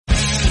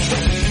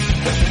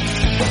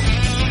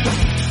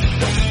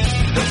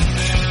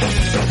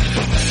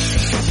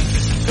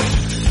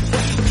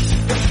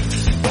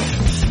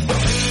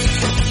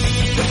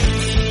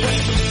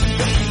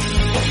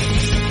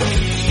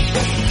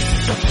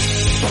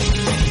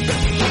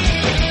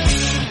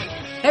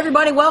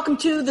Everybody, welcome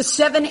to the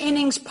 7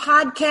 Innings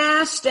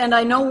podcast. And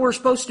I know we're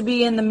supposed to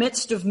be in the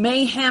midst of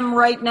mayhem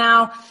right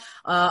now.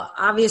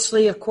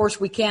 Obviously, of course,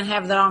 we can't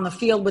have that on the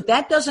field, but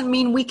that doesn't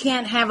mean we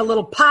can't have a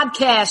little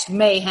podcast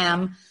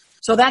mayhem.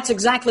 So that's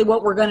exactly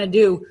what we're going to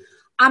do.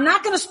 I'm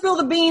not going to spill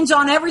the beans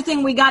on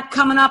everything we got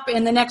coming up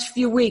in the next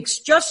few weeks.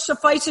 Just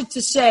suffice it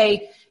to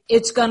say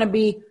it's going to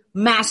be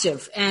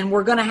massive, and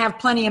we're going to have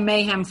plenty of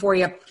mayhem for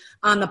you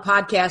on the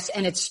podcast,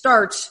 and it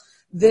starts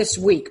this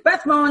week.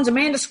 Beth Mowins,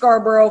 Amanda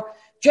Scarborough,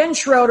 Jen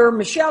Schroeder,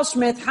 Michelle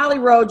Smith, Holly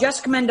Rowe,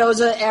 Jessica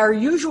Mendoza, our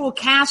usual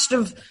cast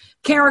of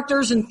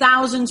characters and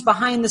thousands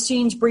behind the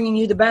scenes bringing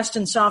you the best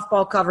in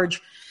softball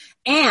coverage.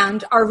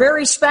 And our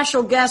very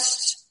special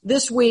guests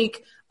this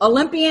week,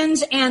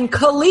 Olympians and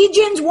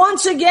collegians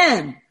once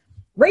again,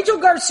 Rachel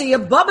Garcia,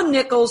 Bubba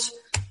Nichols,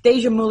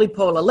 Deja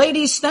Mulipola.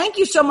 Ladies, thank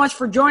you so much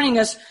for joining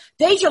us.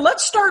 Deja,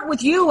 let's start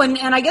with you. And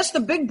I guess the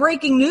big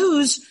breaking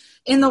news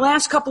in the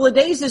last couple of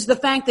days is the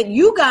fact that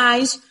you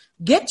guys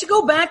get to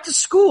go back to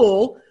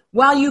school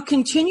while you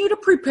continue to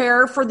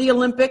prepare for the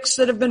Olympics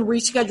that have been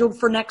rescheduled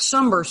for next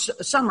summer.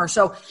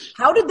 So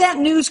how did that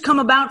news come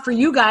about for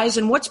you guys,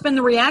 and what's been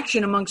the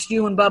reaction amongst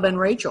you and Bubba and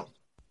Rachel?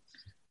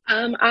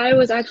 I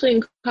was actually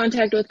in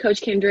contact with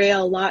Coach Candrea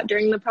a lot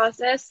during the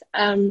process,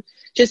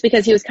 just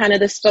because he was kind of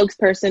the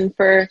spokesperson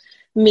for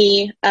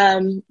me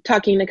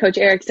talking to Coach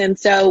Erickson.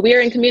 So we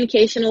were in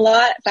communication a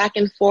lot back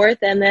and forth,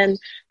 and then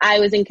I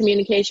was in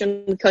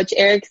communication with Coach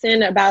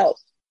Erickson about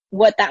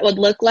what that would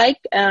look like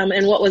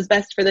and what was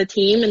best for the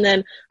team. And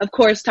then, of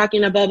course,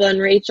 talking to Bubba and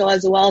Rachel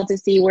as well to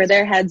see where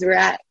their heads were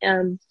at.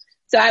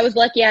 So I was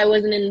lucky I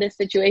wasn't in this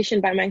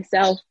situation by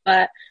myself,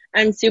 but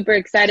I'm super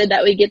excited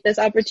that we get this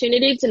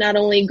opportunity to not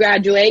only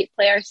graduate,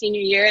 play our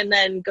senior year, and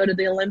then go to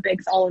the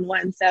Olympics all in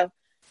one. So,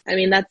 I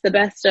mean, that's the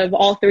best of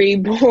all three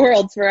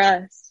worlds for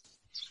us.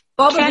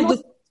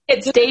 Bubba,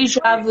 it's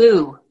deja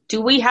vu.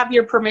 Do we have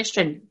your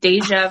permission?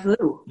 Deja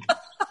vu.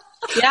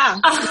 Yeah,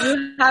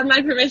 you have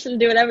my permission to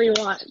do whatever you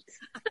want.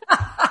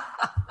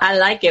 I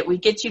like it. We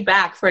get you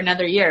back for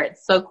another year.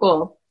 It's so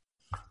cool.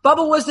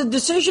 Bubba, was the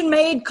decision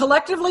made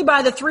collectively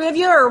by the three of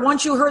you, or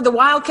once you heard the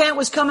Wildcat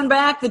was coming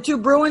back, the two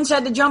Bruins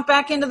had to jump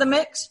back into the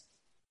mix?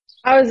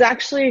 I was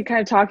actually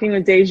kind of talking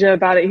with Deja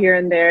about it here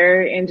and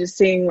there and just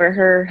seeing where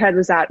her head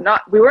was at.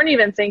 We weren't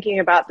even thinking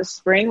about the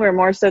spring. We were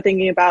more so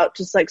thinking about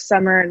just like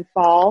summer and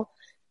fall.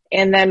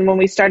 And then when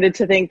we started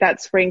to think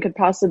that spring could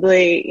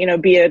possibly,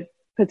 be a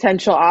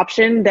potential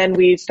option, then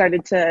we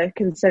started to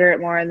consider it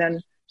more. And then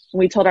when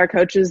we told our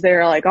coaches, they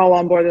were like all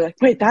on board. They're like,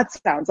 wait, that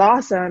sounds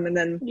awesome. And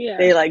then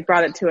they like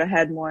brought it to a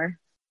head more.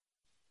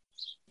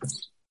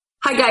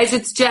 Hi guys,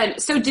 it's Jen.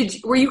 So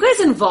were you guys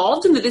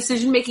involved in the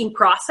decision-making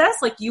process?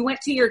 Like you went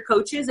to your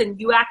coaches and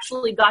you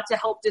actually got to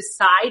help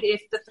decide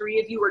if the three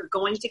of you were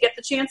going to get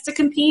the chance to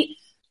compete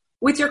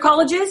with your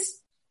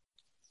colleges?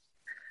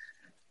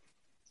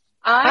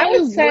 I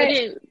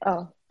wouldn't.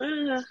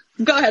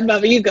 Go ahead,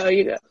 Bubba. You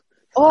go.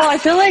 Oh, I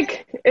feel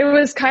like it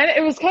was kind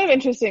of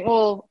interesting.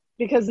 Well,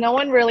 because no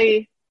one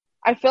really,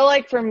 I feel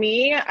like for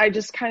me, I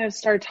just kind of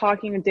started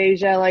talking to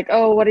Deja, like,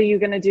 oh, what are you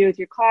going to do with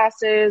your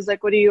classes?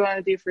 Like, what do you want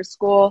to do for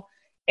school?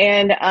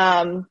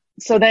 And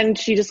so then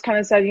she just kind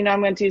of said,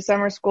 I'm going to do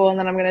summer school and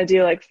then I'm going to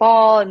do like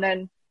fall.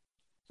 And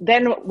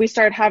then we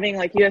started having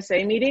like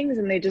USA meetings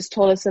and they just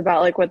told us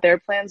about like what their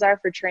plans are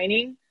for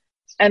training.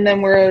 And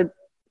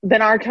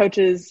then our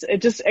coaches,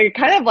 it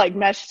kind of like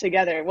meshed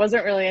together. It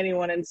wasn't really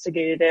anyone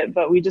instigated it,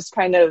 but we just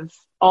kind of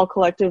all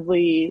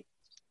collectively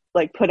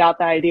like put out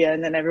the idea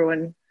and then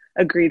everyone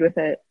agreed with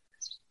it.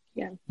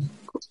 Yeah.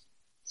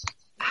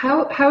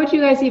 How would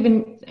you guys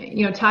even,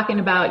 talking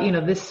about,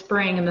 this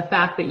spring and the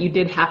fact that you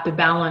did have to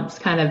balance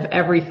kind of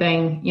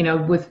everything,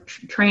 with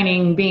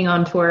training, being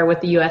on tour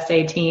with the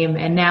USA team,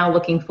 and now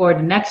looking forward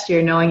to next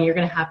year, knowing you're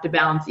going to have to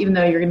balance, even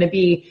though you're going to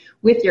be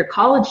with your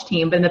college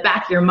team, but in the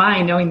back of your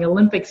mind, knowing the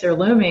Olympics are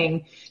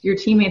looming, your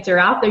teammates are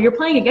out there, you're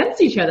playing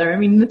against each other. I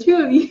mean, the two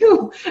of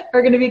you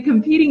are going to be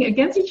competing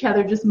against each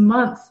other just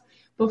months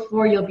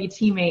before you'll be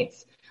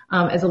teammates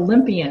as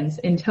Olympians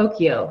in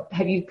Tokyo.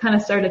 Have you kind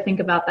of started to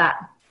think about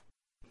that?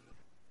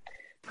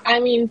 I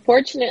mean,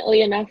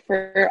 fortunately enough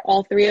for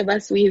all three of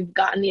us, we've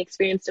gotten the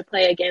experience to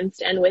play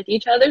against and with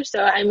each other.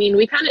 So, I mean,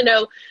 we kind of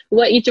know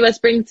what each of us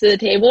brings to the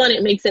table, and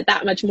it makes it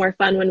that much more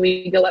fun when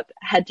we go up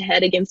head to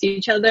head against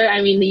each other.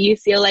 I mean, the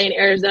UCLA and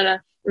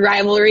Arizona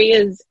rivalry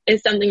is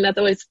something that's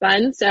always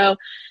fun. So,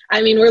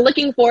 I mean, we're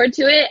looking forward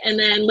to it, and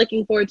then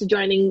looking forward to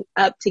joining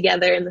up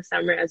together in the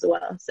summer as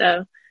well.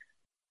 So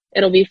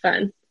it'll be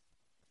fun.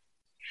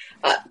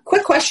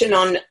 Quick question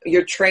on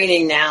your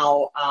training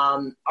now.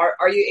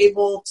 Are you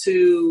able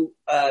to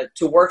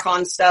work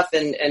on stuff,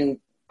 and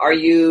are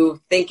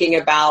you thinking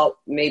about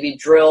maybe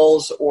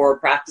drills or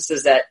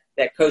practices that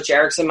Coach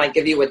Erickson might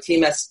give you with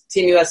Team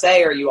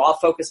USA? Or are you all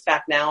focused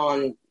back now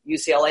on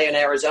UCLA and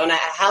Arizona?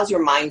 How's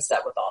your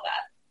mindset with all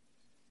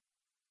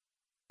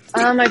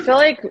that? I feel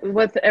like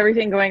with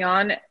everything going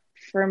on,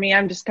 for me,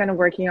 I'm just kind of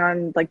working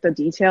on like the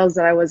details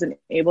that I wasn't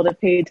able to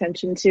pay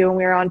attention to when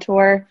we were on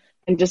tour.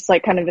 and just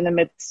like kind of in the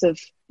midst of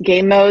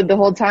game mode the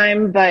whole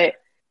time. But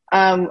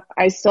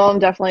I still am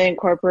definitely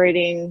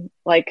incorporating,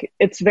 like,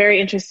 it's very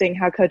interesting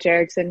how Coach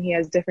Erickson, he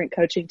has different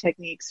coaching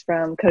techniques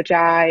from Coach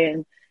I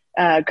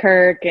and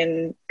Kirk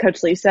and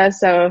Coach Lisa.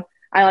 So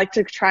I like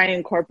to try and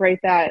incorporate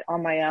that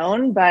on my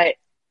own. But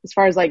as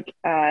far as like,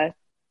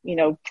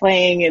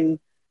 playing and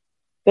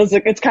those,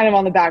 it's kind of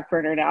on the back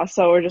burner now.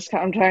 So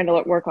I'm trying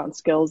to work on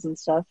skills and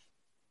stuff.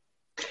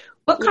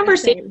 What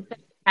conversation have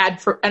you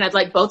had and I'd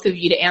like both of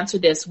you to answer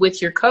this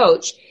with your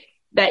coach,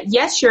 that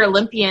yes, you're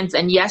Olympians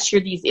and yes,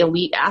 you're these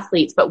elite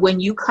athletes, but when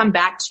you come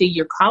back to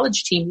your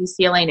college team,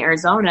 UCLA and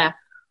Arizona,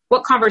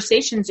 what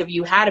conversations have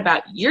you had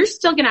about you're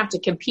still going to have to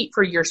compete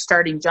for your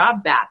starting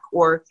job back,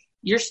 or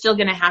you're still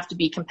going to have to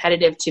be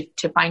competitive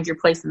to find your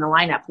place in the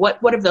lineup?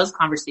 What have those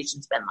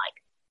conversations been like?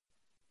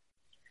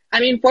 I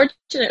mean,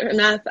 fortunate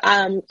enough,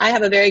 I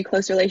have a very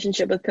close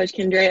relationship with Coach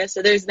Kendrea,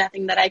 so there's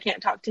nothing that I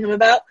can't talk to him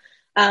about.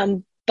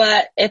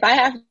 But if I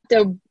have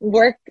to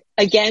work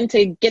again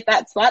to get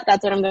that spot,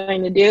 that's what I'm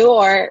going to do,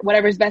 or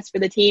whatever's best for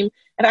the team.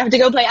 If I have to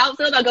go play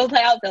outfield, I'll go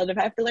play outfield. If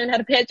I have to learn how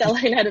to pitch, I'll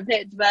learn how to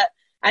pitch. But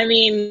I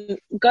mean,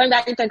 going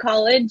back to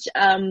college,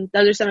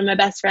 those are some of my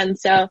best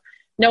friends. So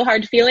no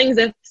hard feelings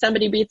if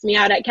somebody beats me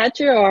out at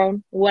catcher, or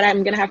what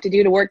I'm going to have to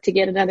do to work to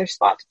get another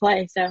spot to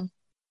play. So.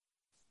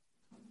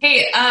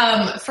 Hey,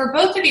 for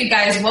both of you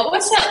guys, what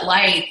was it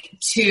like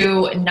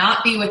to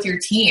not be with your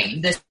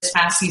team this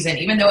past season,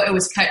 even though it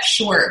was cut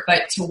short,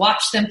 but to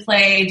watch them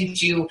play?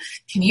 Did you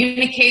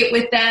communicate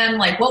with them?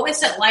 Like, what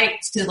was it like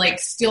to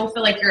still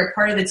feel like you're a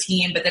part of the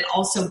team, but then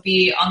also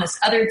be on this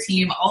other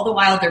team all the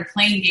while they're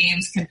playing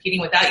games,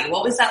 competing without you?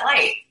 What was that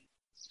like?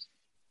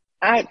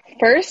 At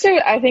first,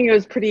 I think it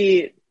was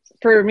pretty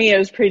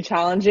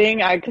challenging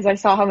because I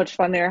saw how much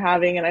fun they were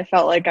having, and I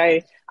felt like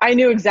I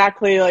knew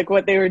exactly like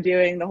what they were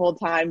doing the whole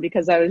time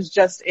because I was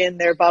just in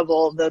their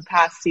bubble the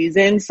past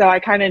season. So I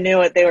kind of knew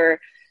what they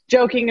were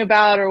joking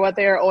about or what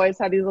they were always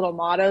had these little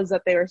mottos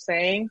that they were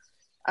saying.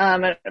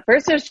 And at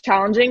first it was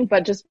challenging,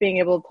 but just being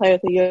able to play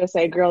with the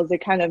USA girls,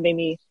 it kind of made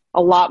me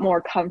a lot more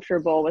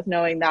comfortable with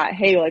knowing that,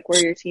 hey, like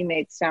we're your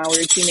teammates now, we're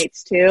your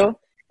teammates too.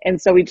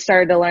 And so we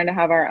started to learn to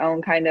have our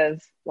own kind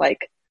of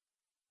like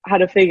how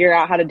to figure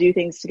out how to do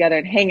things together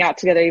and hang out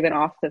together even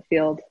off the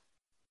field.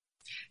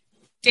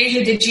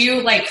 Deja, did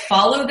you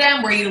follow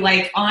them? Were you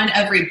on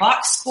every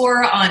box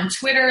score on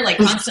Twitter,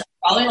 constantly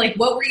following?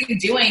 What were you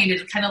doing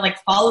to kind of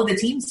follow the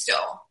team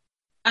still?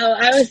 Oh,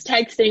 I was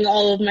texting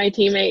all of my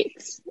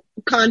teammates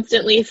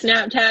constantly,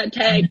 Snapchat,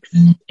 text,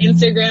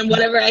 Instagram,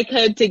 whatever I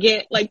could to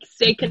get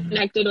stay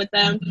connected with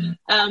them.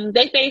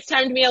 They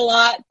FaceTimed me a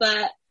lot,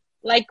 but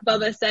like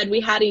Bubba said, we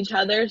had each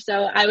other. So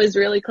I was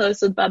really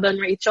close with Bubba and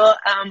Rachel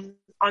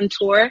on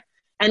tour.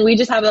 And we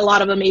just have a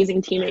lot of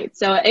amazing teammates.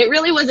 So it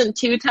really wasn't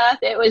too tough.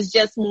 It was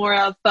just more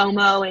of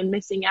FOMO and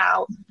missing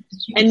out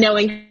and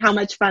knowing how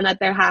much fun that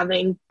they're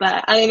having.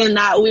 But other than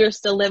that, we were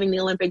still living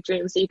the Olympic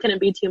dream. So you couldn't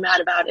be too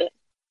mad about it.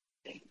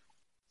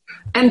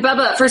 And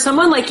Bubba, for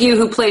someone like you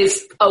who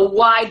plays a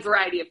wide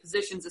variety of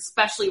positions,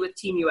 especially with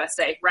Team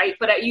USA, right?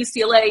 But at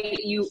UCLA,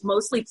 you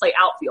mostly play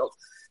outfield.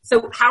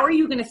 So how are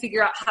you going to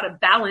figure out how to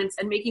balance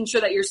and making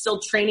sure that you're still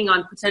training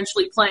on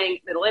potentially playing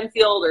middle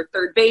infield or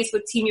third base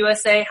with Team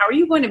USA? How are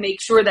you going to make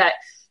sure that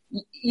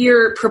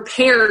you're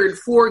prepared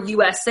for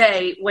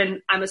USA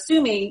when I'm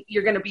assuming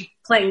you're going to be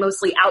playing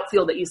mostly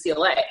outfield at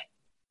UCLA?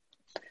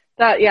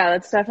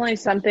 That's definitely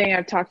something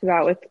I've talked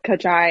about with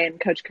Coach I and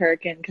Coach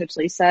Kirk and Coach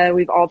Lisa.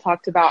 We've all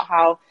talked about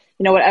how,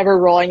 whatever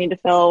role I need to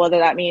fill, whether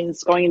that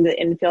means going into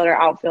the infield or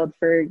outfield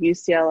for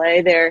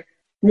UCLA, they're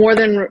more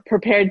than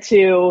prepared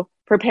to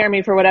prepare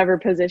me for whatever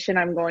position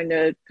I'm going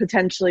to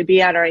potentially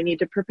be at or I need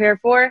to prepare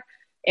for.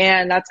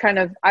 And that's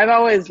I've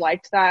always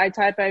liked that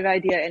type of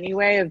idea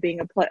anyway, of being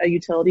a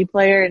utility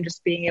player and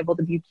just being able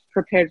to be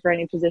prepared for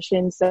any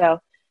position. So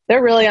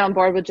they're really on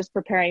board with just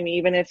preparing me,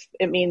 even if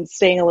it means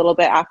staying a little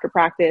bit after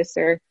practice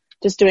or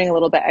just doing a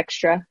little bit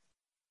extra.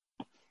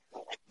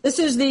 This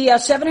is the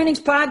 7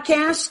 Innings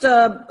Podcast.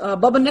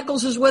 Bubba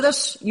Nichols is with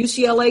us.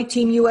 UCLA,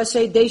 Team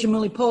USA. Deja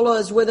Mulipola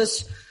is with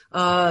us.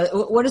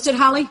 What is it,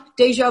 Holly?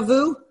 Deja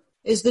Vu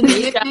is the new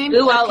nickname.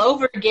 Vu all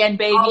over again,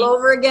 baby. All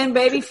over again,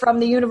 baby.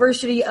 From the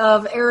University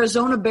of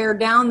Arizona, Bear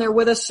Down. They're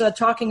with us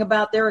talking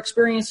about their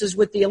experiences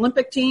with the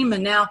Olympic team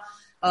and now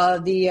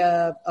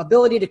the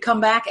ability to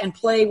come back and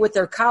play with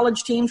their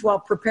college teams while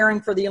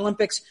preparing for the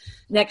Olympics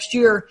next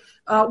year.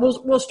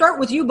 We'll start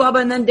with you,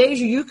 Bubba, and then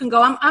Deja, you can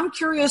go. I'm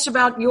curious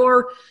about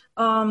your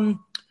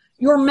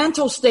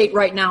mental state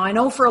right now. I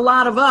know for a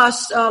lot of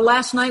us,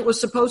 last night was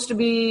supposed to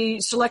be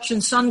Selection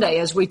Sunday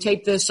as we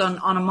tape this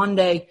on a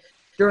Monday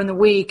during the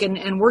week,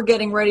 and we're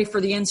getting ready for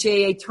the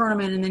NCAA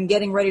tournament and then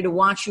getting ready to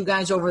watch you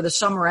guys over the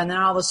summer, and then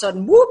all of a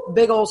sudden, whoop,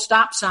 big old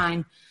stop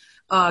sign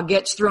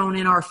gets thrown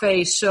in our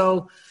face.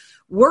 So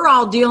we're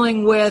all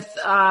dealing with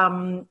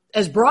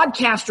as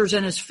broadcasters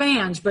and as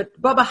fans,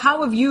 but Bubba,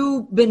 how have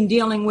you been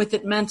dealing with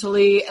it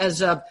mentally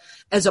as a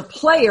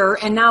player,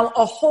 and now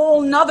a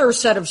whole nother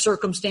set of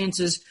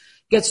circumstances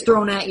gets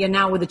thrown at you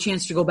now with a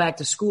chance to go back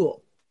to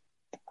school?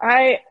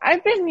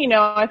 I've been,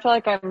 I feel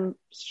like I'm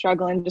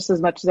struggling just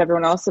as much as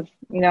everyone else.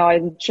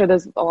 I'm sure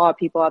there's a lot of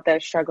people out there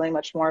struggling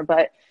much more,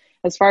 but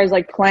as far as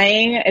like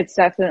playing, it's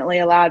definitely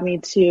allowed me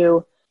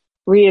to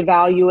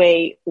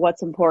reevaluate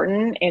what's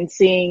important and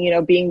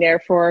seeing, being there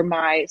for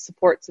my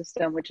support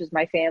system, which is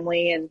my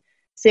family, and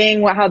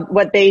seeing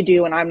what they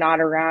do when I'm not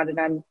around and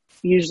I'm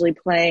usually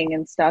playing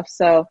and stuff.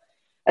 So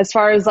as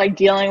far as like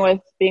dealing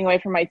with being away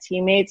from my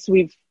teammates,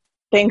 we've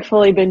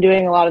thankfully been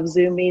doing a lot of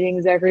Zoom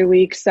meetings every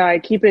week. So I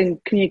keep in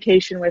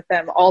communication with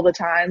them all the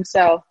time.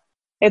 So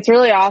it's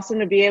really awesome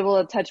to be able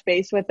to touch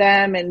base with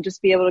them and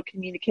just be able to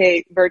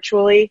communicate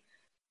virtually.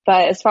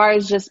 But as far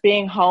as just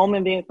being home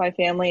and being with my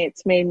family,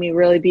 it's made me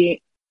really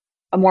be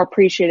more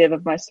appreciative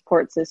of my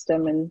support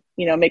system, and,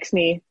 makes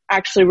me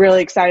actually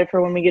really excited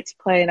for when we get to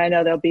play, and I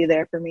know they'll be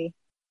there for me.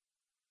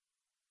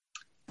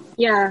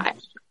 Yeah.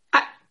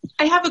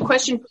 I have a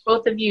question for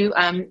both of you.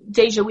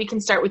 Deja, we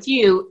can start with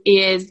you.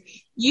 Is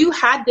you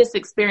had this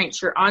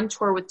experience, you're on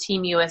tour with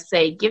Team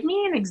USA. Give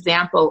me an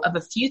example of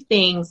a few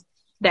things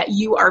that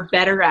you are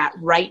better at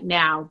right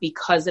now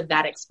because of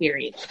that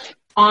experience.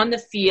 On the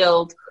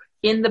field,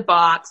 in the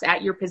box,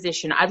 at your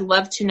position. I'd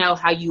love to know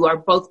how you are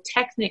both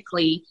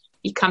technically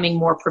becoming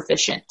more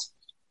proficient.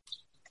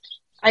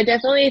 I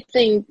definitely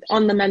think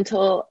on the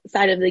mental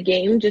side of the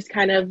game, just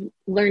kind of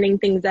learning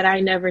things that I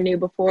never knew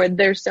before.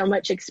 There's so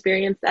much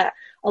experience that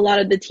a lot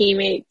of the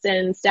teammates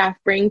and staff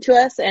bring to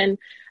us, and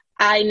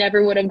I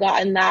never would have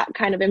gotten that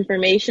kind of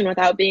information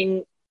without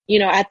being,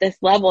 at this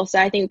level. So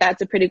I think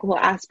that's a pretty cool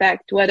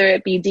aspect, whether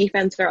it be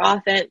defense or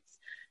offense.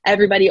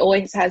 Everybody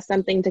always has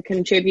something to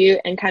contribute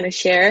and kind of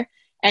share,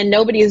 and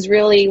nobody's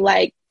really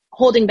like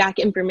holding back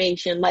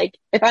information. Like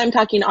if I'm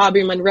talking to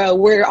Aubrey Monroe,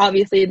 we're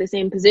obviously the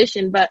same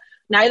position, but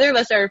neither of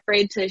us are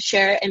afraid to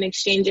share and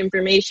exchange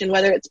information,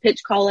 whether it's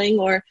pitch calling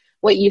or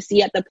what you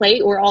see at the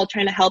plate. We're all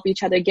trying to help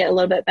each other get a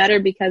little bit better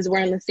because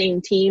we're on the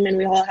same team and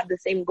we all have the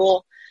same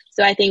goal.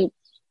 So I think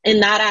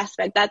in that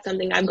aspect, that's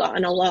something I've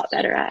gotten a lot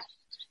better at.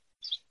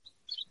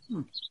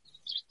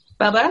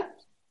 Bubba?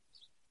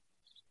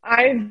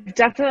 I've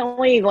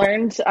definitely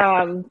learned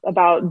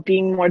about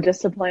being more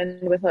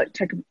disciplined with like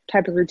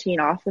type of routine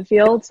off the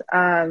field.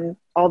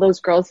 All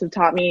those girls have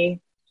taught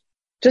me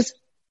just,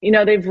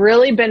 they've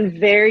really been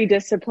very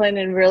disciplined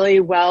and really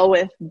well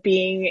with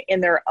being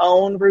in their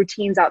own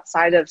routines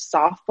outside of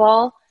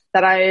softball,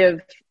 that I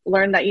have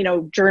learned that,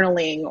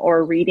 journaling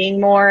or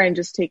reading more and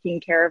just taking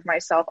care of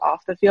myself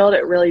off the field,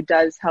 it really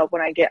does help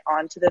when I get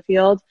onto the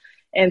field.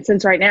 And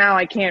since right now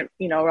I can't,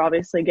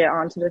 obviously get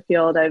onto the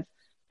field, I've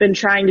been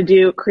trying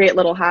to create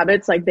little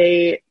habits like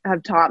they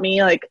have taught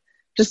me, like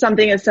just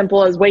something as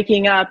simple as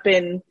waking up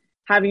and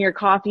having your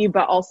coffee,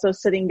 but also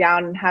sitting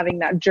down and having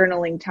that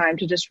journaling time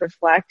to just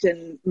reflect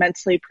and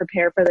mentally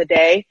prepare for the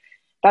day.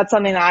 That's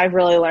something that I've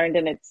really learned.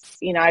 And it's,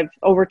 I've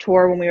over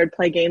tour when we would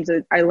play games,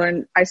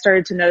 I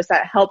started to notice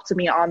that helped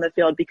me on the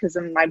field because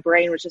my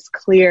brain was just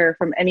clear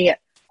from any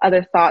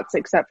other thoughts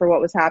except for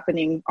what was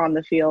happening on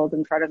the field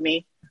in front of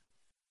me.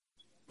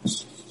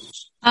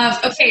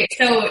 Okay,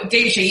 so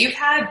Deja, you've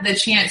had the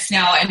chance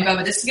now, and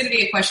Bubba, this is going to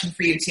be a question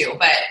for you too,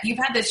 but you've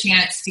had the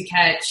chance to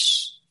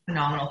catch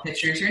phenomenal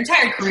pitchers your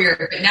entire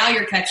career, but now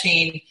you're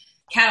catching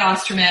Kat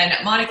Osterman,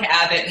 Monica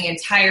Abbott, and the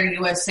entire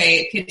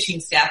USA pitching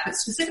staff, but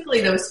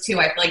specifically those two,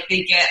 I feel like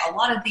they get a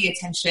lot of the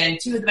attention,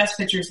 two of the best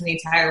pitchers in the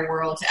entire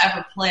world to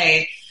ever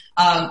play.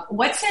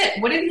 What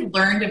have you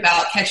learned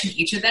about catching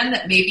each of them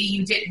that maybe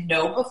you didn't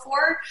know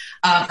before?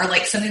 Or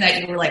like something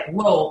that you were like,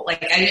 whoa,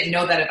 like I didn't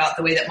know that about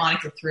the way that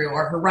Monica threw,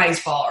 or her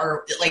rise ball,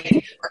 or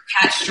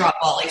Kat's drop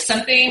ball, like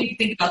something,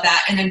 think about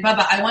that. And then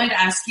Bubba, I wanted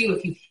to ask you,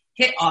 if you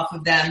hit off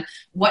of them,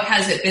 what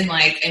has it been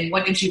like, and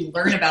what did you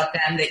learn about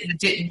them that you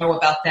didn't know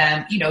about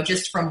them,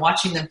 just from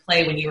watching them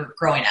play when you were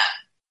growing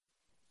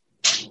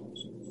up?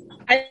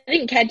 I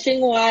think catching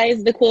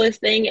wise, the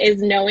coolest thing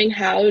is knowing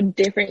how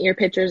different your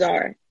pitchers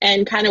are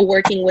and kind of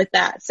working with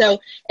that. So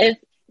if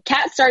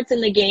Kat starts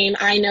in the game,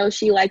 I know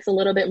she likes a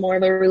little bit more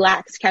of a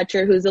relaxed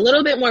catcher who's a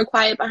little bit more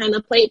quiet behind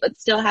the plate, but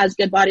still has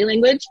good body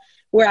language.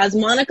 Whereas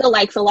Monica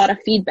likes a lot of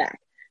feedback,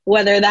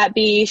 whether that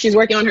be she's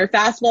working on her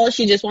fastball.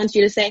 She just wants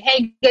you to say,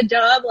 hey, good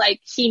job. Like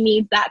she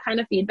needs that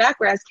kind of feedback,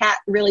 whereas Kat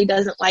really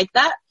doesn't like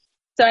that.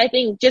 So I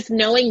think just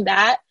knowing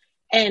that,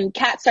 and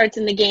Kat starts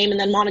in the game and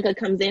then Monica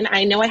comes in,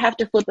 I know I have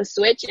to flip a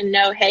switch and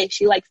know, hey,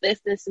 she likes this,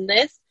 this, and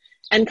this,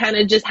 and kind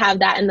of just have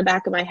that in the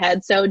back of my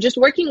head. So just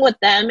working with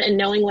them and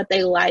knowing what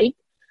they like.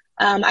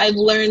 I've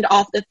learned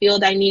off the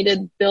field I need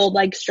to build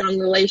like strong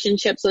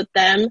relationships with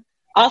them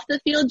off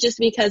the field, just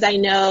because I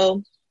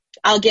know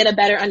I'll get a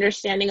better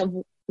understanding of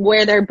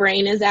where their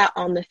brain is at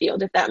on the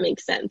field, if that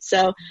makes sense.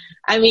 So,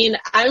 I mean,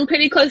 I'm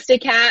pretty close to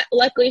Kat.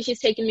 Luckily, she's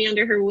taken me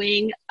under her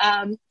wing.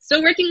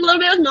 Still working a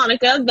little bit with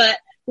Monica, but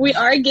we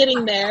are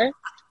getting there.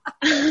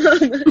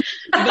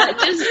 But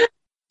just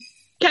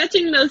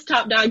catching those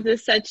top dogs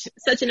is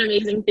such an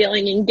amazing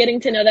feeling, and getting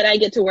to know that I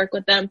get to work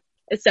with them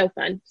is so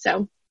fun.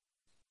 So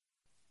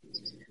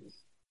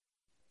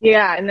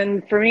yeah, and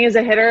then for me as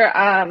a hitter,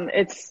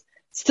 it's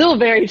still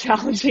very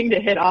challenging to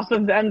hit off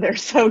of them. They're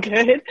so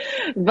good.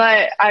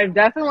 But I've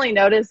definitely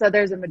noticed that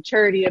there's a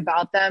maturity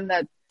about them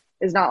that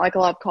is not like a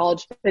lot of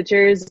college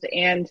pitchers.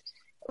 And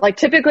like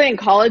typically in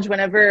college,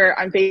 whenever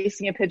I'm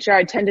facing a pitcher,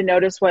 I tend to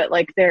notice what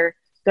like their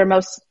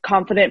most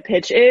confident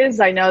pitch is.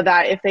 I know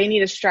that if they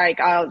need a strike,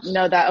 I'll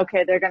know that,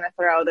 okay, they're going to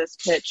throw this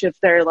pitch if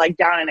they're like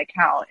down in a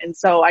count. And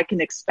so I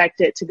can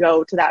expect it to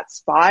go to that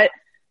spot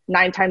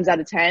 9 times out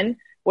of 10.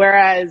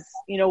 Whereas,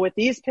 you know, with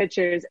these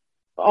pitchers,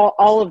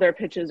 all of their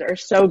pitches are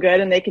so good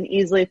and they can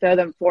easily throw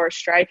them for a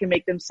strike and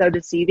make them so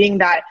deceiving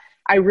that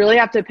I really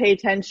have to pay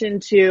attention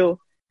to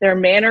their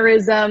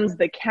mannerisms,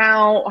 the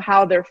count,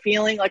 how they're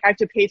feeling. Like I have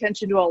to pay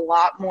attention to a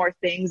lot more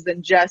things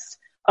than just,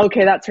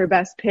 okay, that's her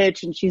best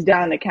pitch and she's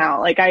down the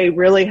count. Like I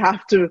really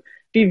have to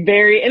be and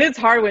it's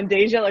hard when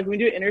Deja, like when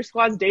we do inter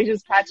squads,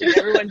 Deja's catching,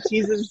 everyone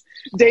teases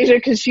Deja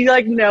because she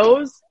like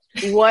knows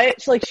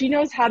she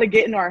knows how to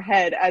get in our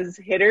head as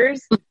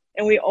hitters.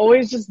 And we're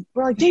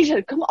like,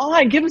 Deja, come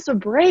on, give us a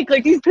break.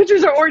 Like these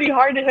pitchers are already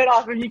hard to hit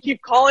off and you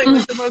keep calling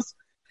like the most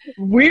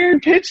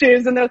weird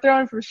pitches and they're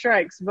throwing for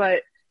strikes.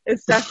 But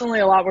it's definitely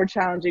a lot more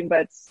challenging,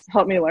 but it's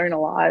helped me learn a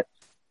lot.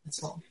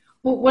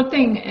 Well, one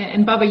thing,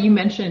 and Bubba, you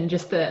mentioned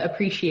just the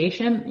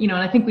appreciation, you know,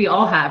 and I think we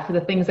all have for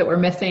the things that we're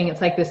missing.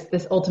 It's like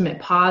this ultimate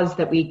pause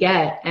that we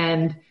get.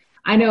 And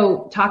I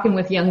know talking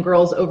with young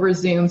girls over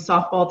Zoom,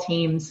 softball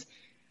teams,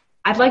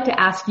 I'd like to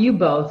ask you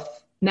both,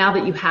 now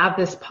that you have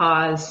this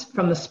pause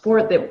from the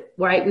sport that,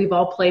 right, we've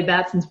all played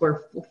that since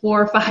we're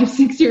 4, 5,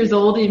 6 years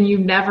old and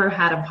you've never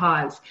had a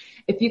pause.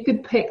 If you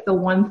could pick the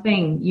one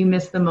thing you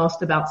miss the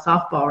most about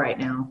softball right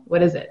now,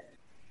 what is it?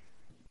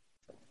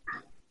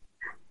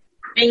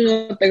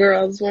 Being with the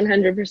girls,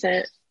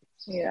 100%.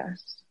 Yeah.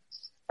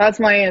 That's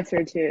my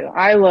answer too.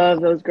 I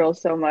love those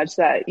girls so much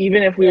that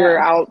even if we were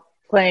out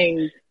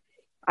playing,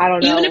 I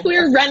don't know. Even if we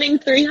were running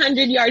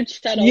 300-yard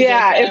shuttles.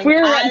 Yeah, if we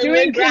were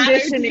doing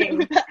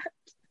conditioning.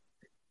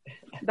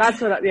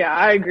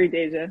 I agree,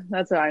 Deja.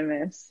 That's what I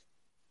miss.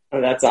 Oh,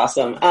 that's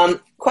awesome.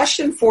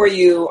 Question for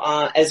you,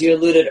 as you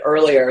alluded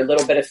earlier, a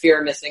little bit of fear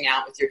of missing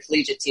out with your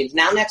collegiate teams.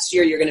 Now next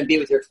year you're going to be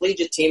with your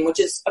collegiate team, which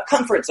is a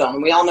comfort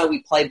zone. We all know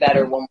we play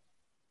better when we're in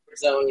a comfort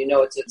zone, you know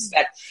what to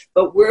expect.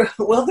 But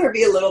will there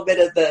be a little bit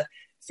of the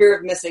fear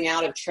of missing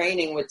out of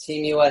training with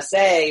Team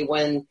USA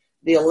when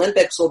the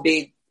Olympics will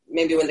be,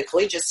 maybe when the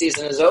collegiate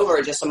season is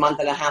over, just a month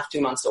and a half, 2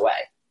 months away?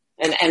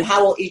 And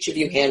how will each of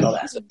you handle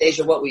that? So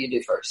Deja, what will you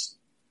do first?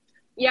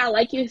 Yeah,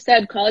 like you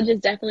said, college is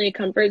definitely a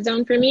comfort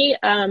zone for me.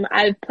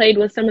 I've played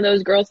with some of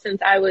those girls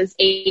since I was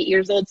 8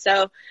 years old.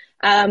 So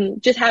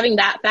just having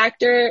that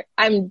factor,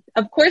 I'm,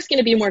 of course, going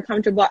to be more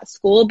comfortable at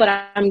school, but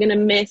I'm going to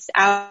miss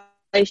out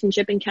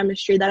relationship and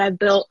chemistry that I've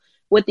built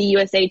with the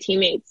USA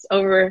teammates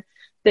over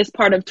this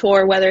part of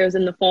tour, whether it was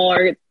in the fall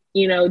or,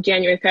 you know,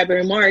 January,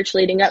 February, March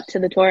leading up to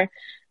the tour.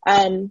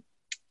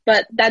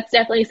 But that's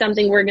definitely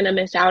something we're going to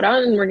miss out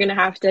on, and we're going to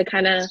have to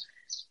kind of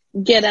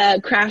get a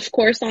crash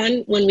course on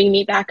when we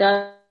meet back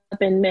up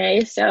in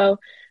May. So,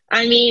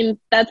 I mean,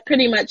 that's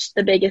pretty much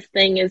the biggest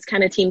thing is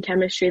kind of team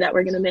chemistry that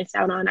we're going to miss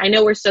out on. I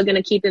know we're still going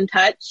to keep in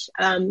touch.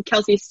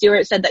 Kelsey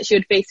Stewart said that she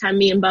would FaceTime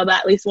me and Bubba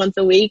at least once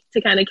a week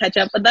to kind of catch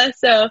up with us.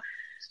 So,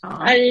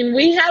 I mean,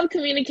 we have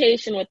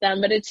communication with them,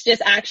 but it's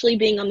just actually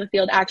being on the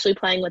field, actually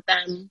playing with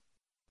them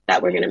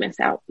that we're going to miss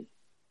out.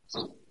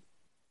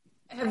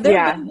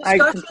 I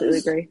completely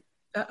agree.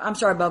 I'm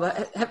sorry,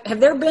 Bubba. Have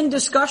there been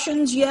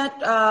discussions yet,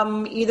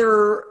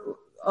 either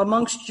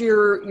amongst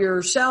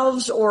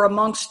yourselves or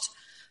amongst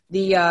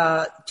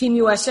the Team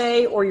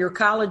USA or your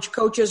college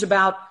coaches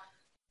about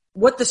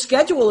what the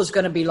schedule is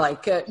going to be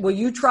like? Will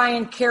you try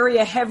and carry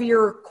a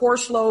heavier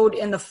course load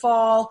in the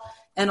fall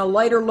and a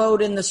lighter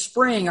load in the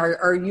spring?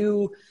 Are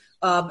you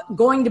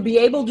going to be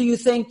able, do you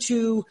think,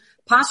 to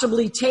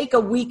possibly take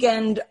a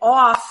weekend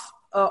off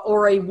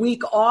or a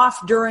week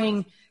off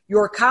during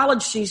your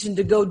college season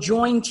to go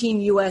join Team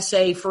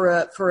USA for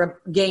a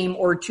game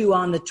or two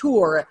on the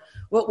tour?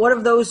 What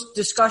have those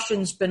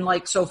discussions been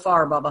like so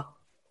far, Bubba?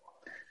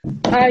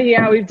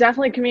 Yeah, we've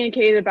definitely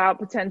communicated about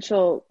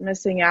potential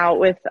missing out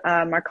with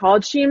our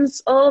college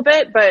teams a little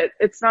bit, but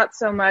it's not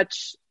so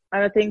much.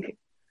 I don't think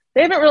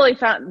they haven't really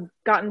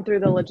gotten through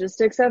the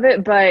logistics of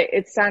it, but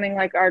it's sounding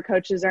like our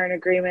coaches are in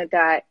agreement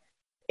that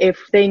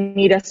if they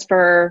need us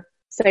for,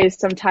 say,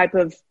 some type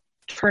of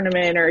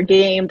tournament or a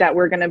game, that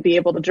we're going to be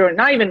able to join,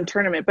 not even a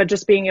tournament, but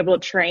just being able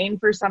to train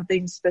for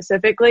something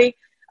specifically,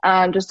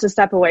 just to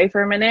step away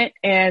for a minute.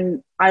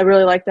 And I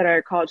really like that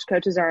our college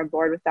coaches are on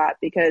board with that,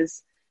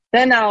 because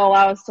then that'll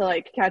allow us to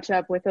like catch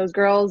up with those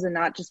girls and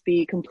not just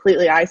be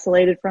completely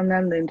isolated from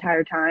them the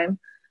entire time.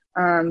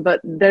 But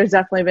there's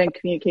definitely been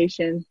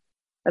communication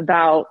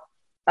about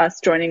us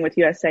joining with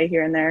USA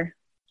here and there.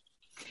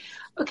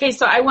 Okay,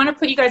 so I want to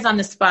put you guys on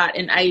the spot,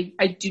 and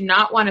I do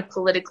not want a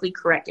politically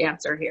correct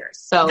answer here.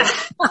 So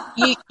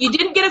you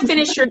didn't get to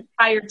finish your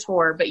entire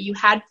tour, but you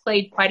had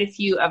played quite a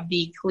few of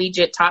the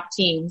collegiate top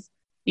teams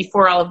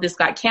before all of this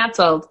got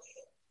canceled.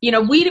 You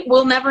know,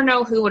 we'll never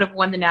know who would have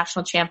won the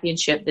national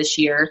championship this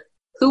year.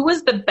 Who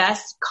was the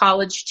best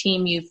college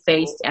team you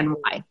faced and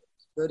why?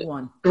 Good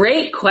one.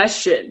 Great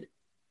question.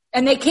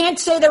 And they can't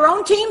say their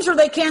own teams, or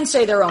they can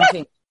say their own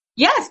teams?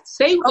 Yes.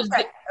 Say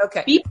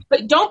okay.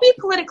 But don't be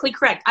politically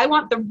correct. I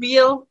want the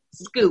real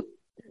scoop.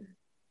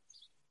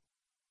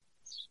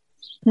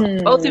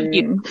 Both of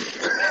you.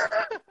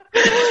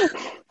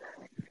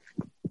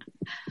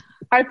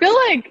 I feel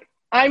like,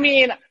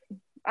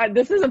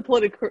 this isn't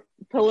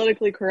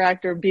politically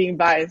correct or being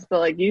biased, but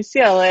like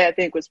UCLA, I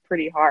think was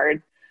pretty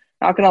hard.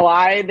 Not gonna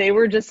lie, they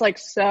were just like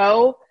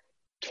so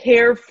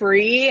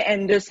carefree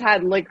and just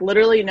had like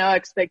literally no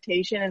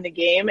expectation in the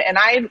game. And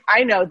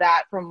I know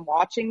that from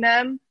watching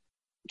them,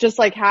 just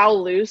like how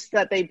loose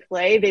that they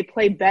play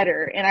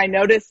better. And I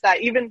noticed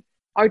that even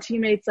our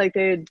teammates, like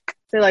they're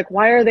like,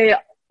 why are they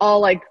all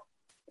like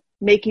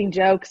making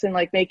jokes and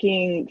like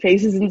making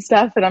faces and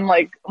stuff? And I'm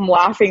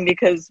laughing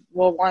because,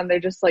 well, one, they're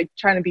just like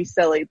trying to be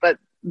silly, but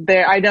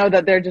I know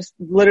that they're just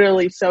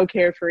literally so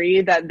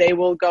carefree that they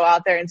will go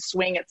out there and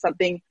swing at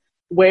something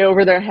way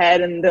over their head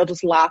and they'll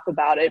just laugh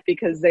about it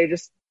because they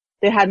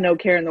had no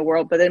care in the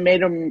world. But it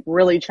made them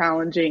really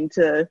challenging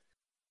to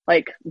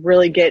like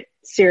really get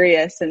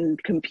serious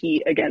and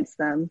compete against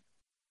them.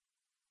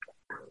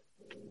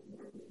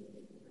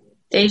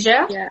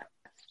 Deja? Yeah.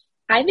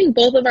 I think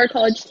both of our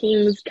college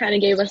teams kind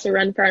of gave us a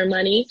run for our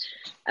money.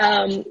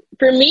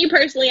 For me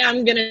personally,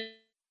 I'm going to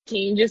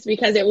team just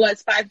because it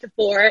was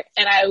 5-4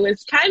 and I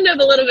was kind of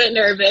a little bit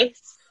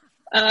nervous.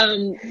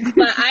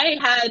 But I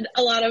had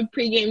a lot of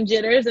pregame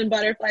jitters and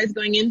butterflies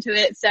going into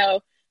it.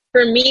 So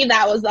for me,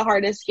 that was the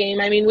hardest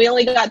game. I mean, we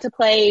only got to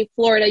play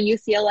Florida,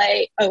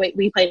 UCLA. Oh, wait,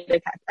 we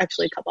played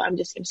actually a couple. I'm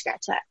just going to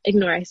scratch that.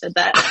 Ignore I said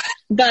that.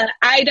 But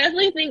I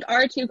definitely think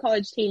our two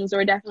college teams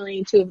were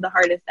definitely two of the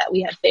hardest that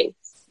we had faced.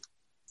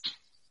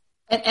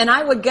 And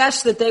I would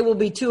guess that they will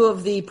be two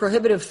of the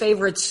prohibitive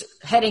favorites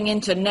heading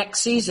into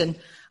next season.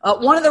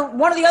 One of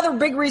the other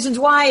big reasons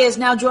why is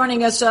now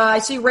joining us. I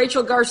see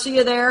Rachel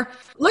Garcia there.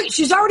 Look,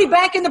 she's already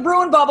back in the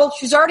Bruin bubble.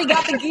 She's already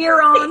got the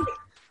gear on,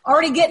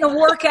 already getting a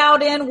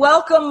workout in.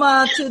 Welcome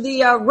to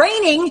the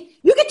reigning.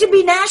 You get to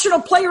be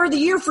National Player of the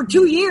Year for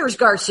 2 years,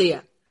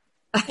 Garcia.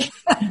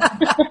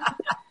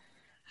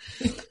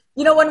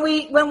 You know,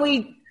 when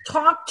we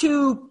talk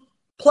to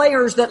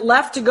players that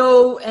left to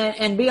go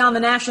and be on the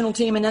national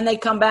team and then they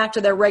come back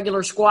to their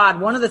regular squad,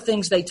 one of the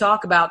things they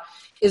talk about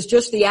is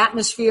just the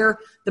atmosphere,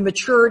 the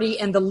maturity,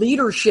 and the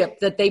leadership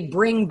that they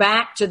bring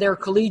back to their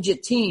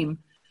collegiate team.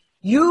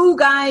 You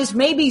guys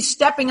may be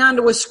stepping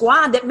onto a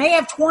squad that may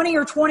have 20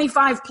 or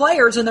 25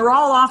 players, and they're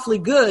all awfully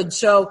good.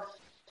 So,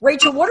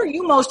 Rachel, what are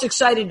you most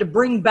excited to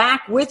bring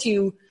back with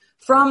you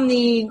from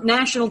the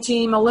national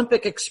team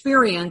Olympic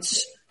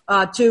experience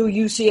to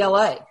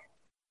UCLA?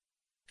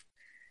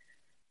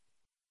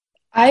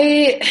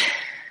 I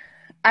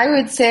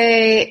would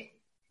say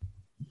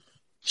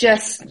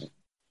just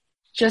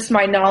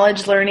my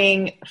knowledge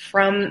learning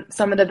from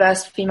some of the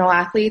best female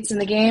athletes in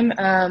the game.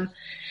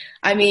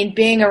 I mean,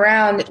 being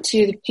around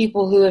to the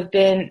people who have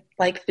been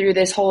like through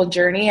this whole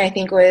journey, I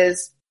think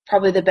was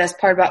probably the best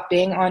part about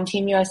being on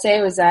Team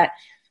USA was that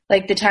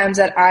like the times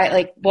that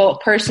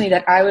personally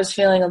that I was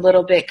feeling a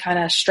little bit kind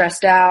of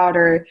stressed out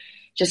or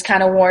just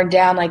kind of worn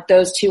down, like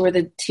those two were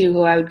the two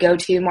who I would go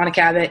to,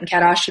 Monica Abbott and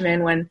Kat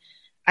Osterman, when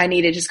I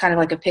needed just kind of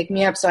like a pick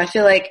me up. So I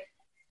feel like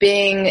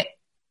being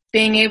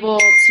able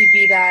to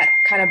be that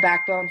kind of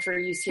backbone for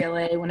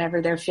UCLA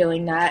whenever they're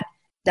feeling that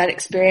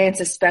experience,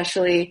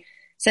 especially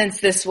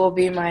since this will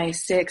be my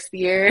 6th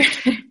year,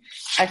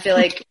 I feel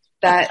like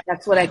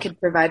that's what I could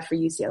provide for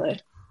UCLA.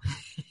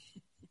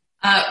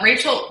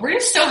 Rachel, we're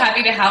just so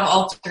happy to have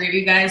all three of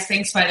you guys.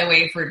 Thanks, by the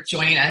way, for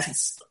joining us.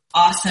 It's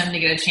awesome to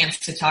get a chance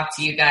to talk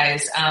to you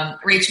guys.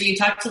 Rachel, you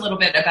talked a little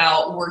bit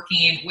about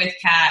working with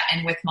Kat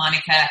and with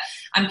Monica.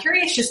 I'm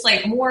curious, just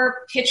like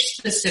more pitch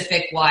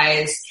specific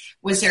wise,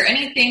 was there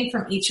anything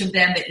from each of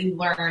them that you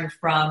learned,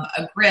 from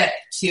a grip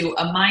to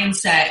a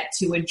mindset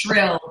to a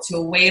drill to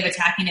a way of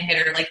attacking a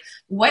hitter? Like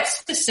what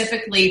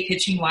specifically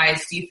pitching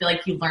wise do you feel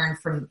like you learned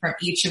from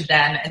each of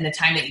them and the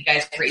time that you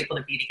guys were able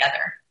to be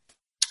together?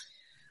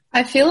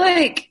 I feel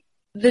like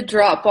the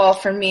drop ball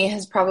for me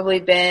has probably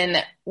been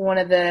one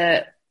of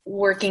the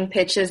working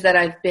pitches that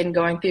I've been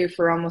going through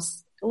for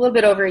almost a little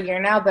bit over a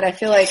year now, but I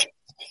feel like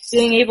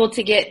being able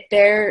to get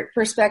their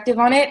perspective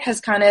on it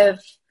has kind of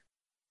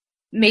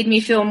made me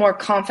feel more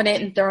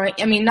confident in throwing.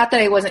 I mean, not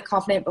that I wasn't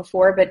confident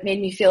before, but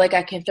made me feel like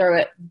I can throw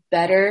it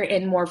better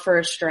and more for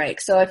a strike.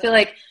 So I feel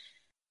like,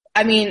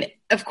 I mean,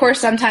 of course,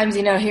 sometimes,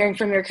 you know, hearing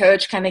from your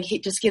coach kind of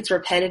just gets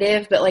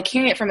repetitive, but like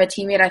hearing it from a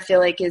teammate, I feel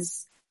like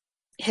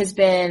has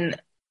been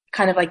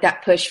kind of like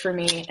that push for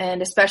me.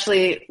 And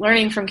especially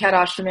learning from Kat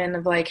Osterman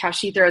of like how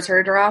she throws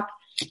her drop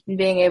and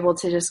being able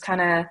to just kind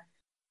of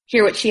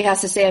hear what she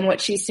has to say and what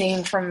she's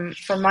seeing from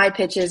my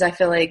pitches, I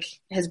feel like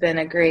has been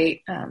a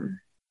great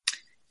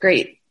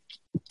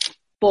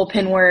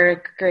bullpen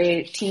work,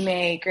 great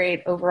teammate,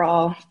 great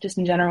overall, just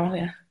in general.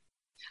 Yeah.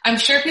 I'm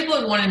sure people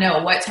would want to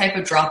know, what type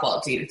of drop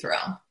ball do you throw?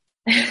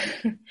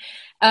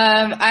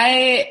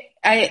 I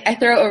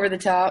throw over the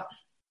top.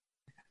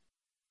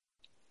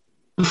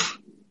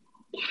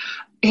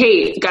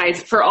 Hey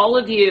guys, for all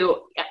of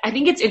you, I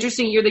think it's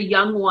interesting. You're the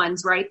young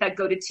ones, right, that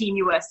go to Team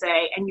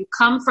USA, and you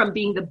come from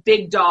being the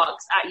big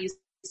dogs at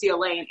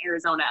UCLA and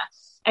Arizona.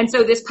 And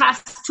so this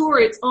past tour,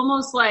 it's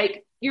almost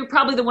like you're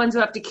probably the ones who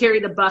have to carry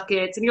the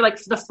buckets, and you're like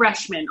the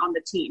freshmen on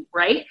the team,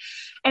 right?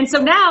 And so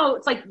now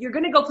it's like you're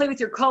going to go play with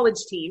your college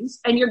teams,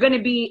 and you're going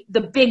to be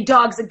the big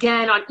dogs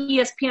again on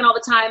ESPN all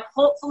the time.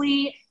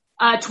 Hopefully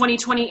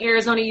 2020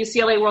 Arizona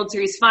UCLA World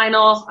Series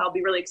final. I'll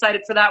be really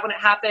excited for that when it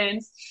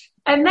happens.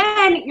 And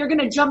then you're going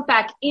to jump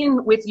back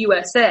in with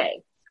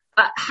USA.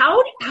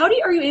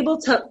 Are you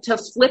able to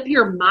flip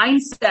your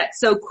mindset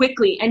so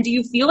quickly? And do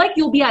you feel like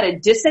you'll be at a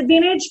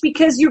disadvantage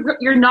because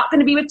you're not going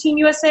to be with Team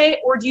USA,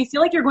 or do you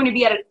feel like you're going to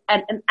be at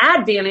an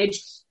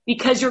advantage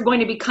because you're going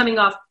to be coming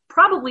off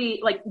probably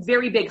like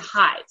very big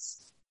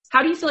highs?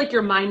 How do you feel like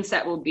your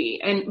mindset will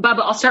be? And Bubba,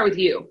 I'll start with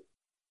you.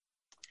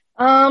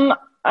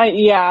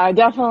 I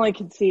definitely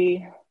can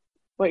see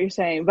what you're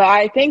saying, but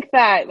I think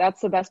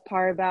that's the best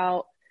part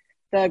about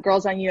the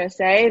girls on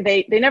USA.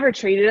 They never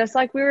treated us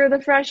like we were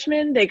the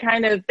freshmen. We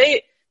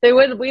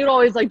would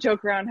always like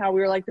joke around how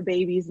we were like the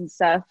babies and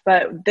stuff,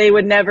 but they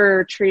would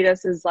never treat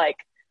us as like,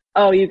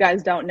 oh, you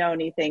guys don't know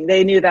anything.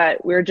 They knew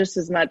that we were just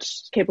as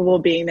much capable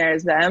of being there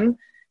as them.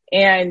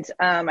 And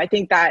I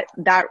think that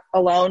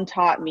alone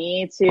taught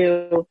me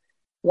to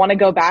want to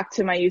go back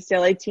to my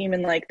UCLA team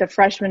and like the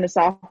freshmen to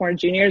sophomore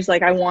juniors.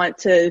 Like I want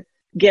to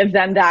give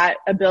them that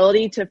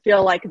ability to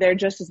feel like they're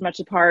just as much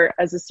a part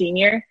as a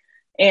senior.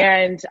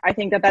 And I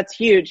think that that's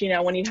huge,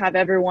 when you have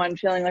everyone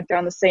feeling like they're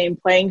on the same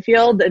playing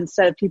field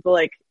instead of people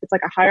like, it's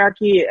like a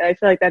hierarchy. I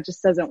feel like that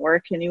just doesn't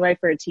work anyway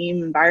for a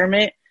team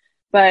environment.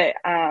 But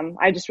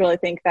I just really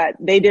think that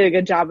they did a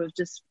good job of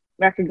just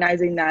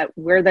recognizing that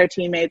we're their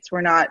teammates.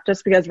 We're not,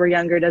 just because we're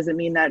younger doesn't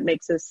mean that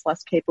makes us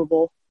less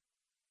capable.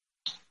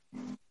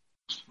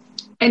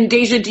 And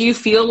Deja, do you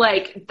feel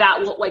like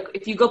that will, like,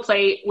 if you go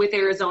play with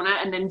Arizona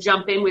and then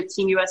jump in with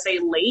Team USA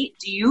late,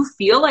 do you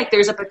feel like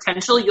there's a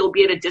potential you'll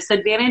be at a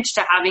disadvantage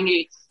to having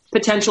a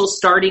potential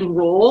starting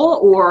role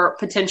or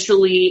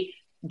potentially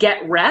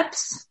get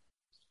reps?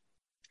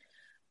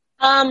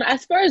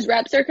 As far as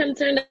reps are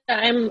concerned,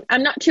 I'm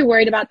not too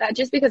worried about that,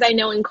 just because I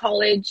know in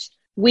college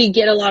we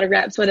get a lot of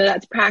reps, whether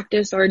that's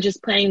practice or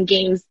just playing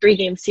games,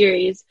 3-game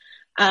series.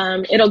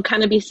 It'll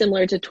kind of be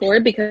similar to tour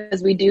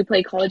because we do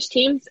play college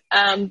teams.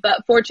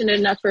 But fortunate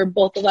enough for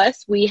both of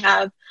us, we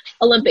have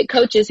Olympic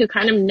coaches who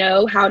kind of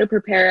know how to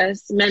prepare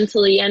us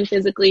mentally and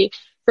physically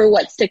for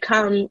what's to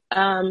come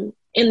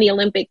in the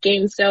Olympic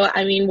Games. So,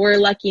 I mean, we're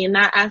lucky in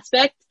that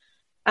aspect.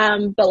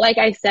 But like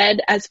I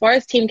said, as far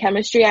as team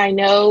chemistry, I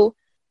know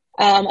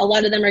a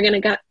lot of them are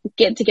going to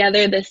get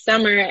together this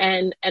summer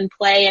and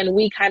play, and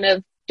we kind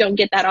of don't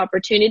get that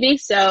opportunity.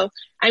 So,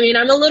 I mean,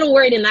 I'm a little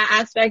worried in that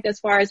aspect as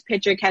far as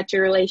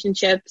pitcher-catcher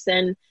relationships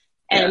and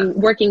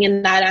working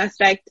in that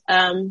aspect.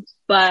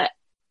 But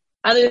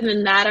other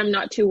than that, I'm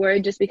not too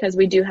worried, just because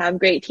we do have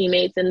great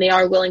teammates and they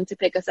are willing to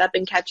pick us up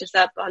and catch us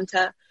up onto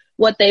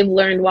what they've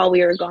learned while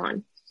we were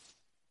gone.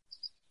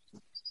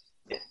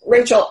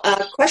 Rachel,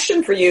 a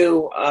question for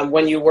you.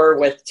 When you were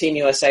with Team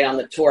USA on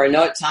the tour, I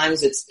know at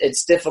times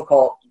it's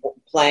difficult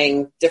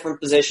playing different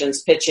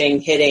positions,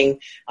 pitching, hitting.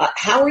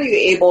 How were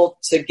you able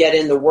to get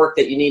in the work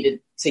that you needed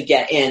to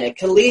get in? A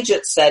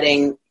collegiate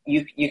setting,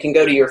 you can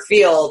go to your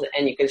field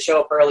and you can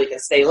show up early, you can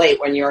stay late.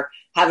 When you're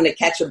having to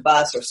catch a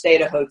bus or stay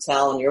at a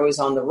hotel and you're always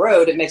on the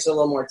road, it makes it a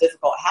little more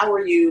difficult. How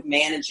were you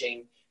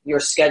managing your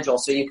schedule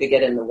so you could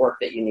get in the work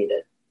that you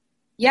needed?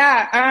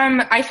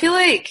 Yeah, I feel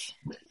like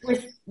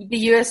with the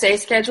USA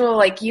schedule,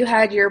 like you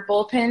had your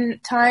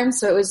bullpen time,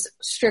 so it was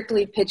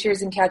strictly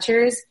pitchers and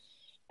catchers.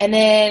 And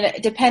then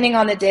depending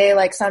on the day,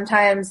 like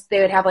sometimes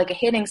they would have like a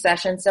hitting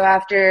session. So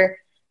after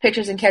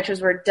pitchers and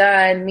catchers were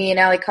done, me and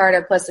Ali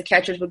Carta plus the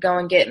catchers would go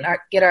and get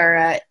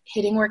our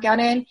hitting workout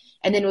in.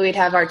 And then we would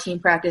have our team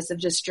practice of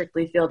just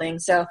strictly fielding.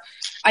 So,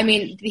 I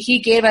mean, he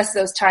gave us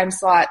those time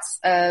slots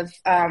of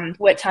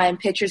what time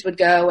pitchers would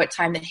go, what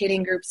time the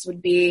hitting groups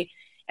would be,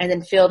 and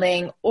then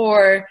fielding.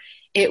 Or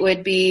it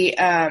would be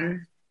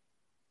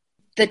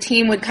the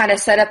team would kind of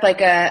set up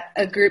like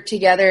a group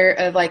together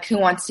of like who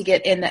wants to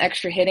get in the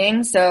extra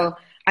hitting. So,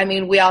 I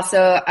mean, we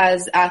also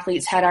as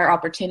athletes had our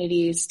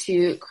opportunities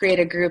to create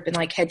a group and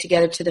like head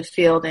together to the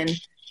field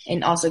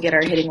and also get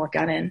our hitting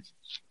workout in.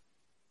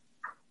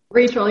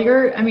 Rachel,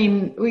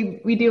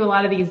 we do a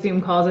lot of these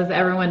Zoom calls as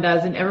everyone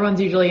does, and everyone's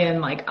usually in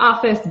like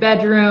office,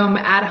 bedroom,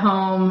 at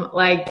home.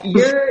 Like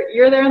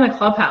you're there in the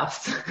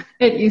clubhouse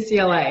at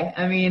UCLA.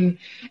 I mean,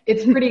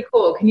 it's pretty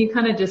cool. Can you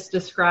kind of just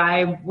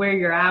describe where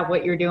you're at,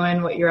 what you're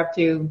doing, what you're up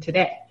to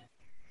today?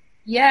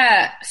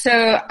 Yeah. So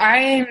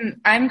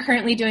I'm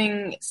currently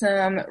doing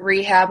some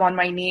rehab on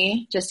my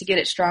knee just to get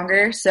it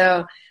stronger.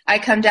 So I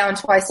come down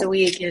twice a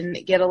week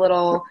and get a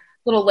little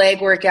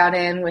leg workout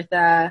in with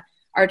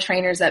our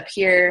trainers up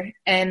here,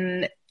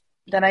 and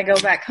then I go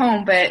back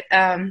home. But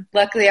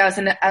luckily I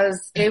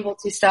was able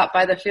to stop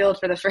by the field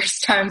for the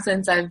first time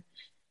since I've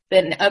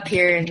been up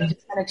here and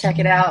just kind of check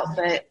it out.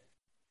 But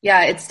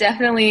yeah, it's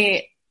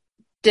definitely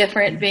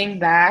different being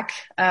back,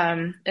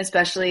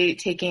 especially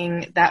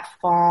taking that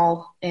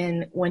fall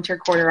and winter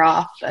quarter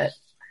off. But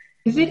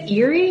Is it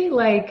eerie,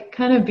 like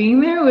kind of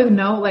being there with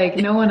no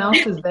one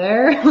else is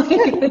there?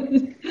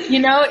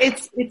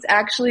 It's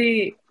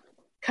actually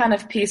kind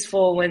of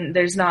peaceful when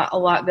there's not a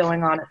lot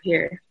going on up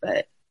here,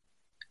 but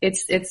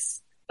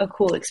it's a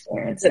cool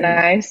experience. Is it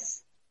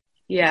nice?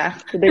 Yeah.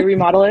 Did they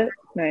remodel it?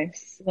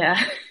 Nice.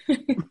 Yeah.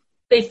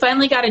 They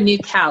finally got a new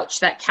couch.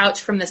 That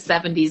couch from the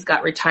 70s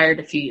got retired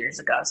a few years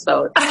ago.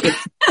 So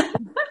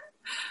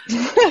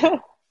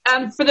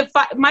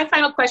my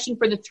final question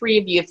for the three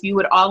of you, if you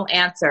would all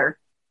answer.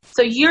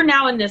 So you're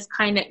now in this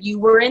you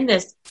were in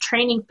this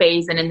training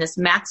phase and in this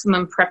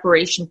maximum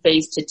preparation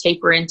phase to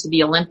taper into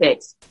the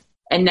Olympics.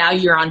 And now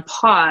you're on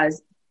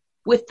pause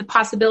with the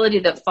possibility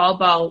that fall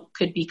ball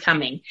could be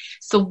coming.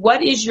 So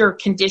what is your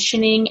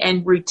conditioning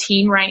and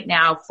routine right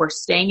now for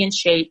staying in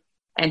shape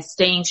and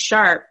staying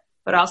sharp,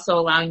 but also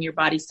allowing your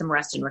body some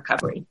rest and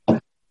recovery?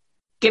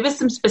 Give us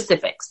some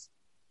specifics.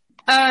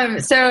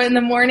 So in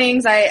the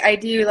mornings, I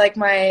do like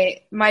my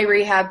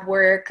rehab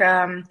work,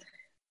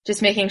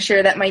 just making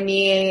sure that my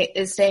knee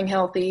is staying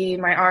healthy,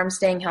 my arm's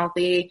staying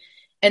healthy.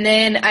 And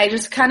then I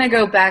just kind of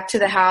go back to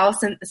the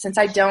house. And since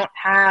I don't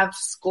have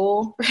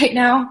school right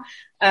now,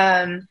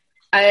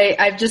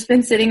 I've just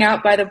been sitting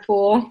out by the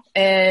pool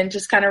and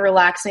just kind of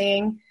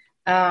relaxing,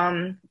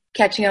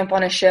 catching up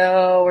on a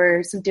show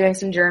or doing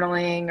some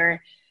journaling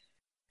or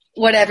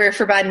whatever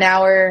for about an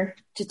hour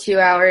to 2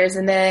 hours.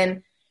 And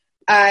then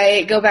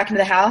I go back into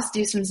the house,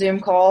 do some Zoom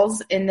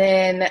calls, and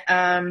then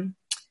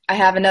I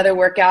have another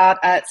workout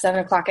at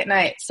 7:00 at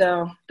night.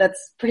 So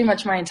that's pretty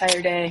much my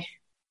entire day,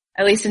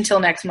 at least until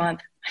next month.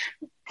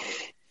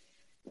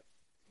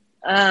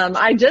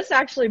 I just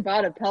actually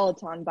bought a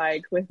Peloton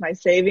bike with my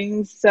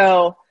savings,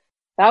 so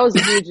that was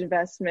a huge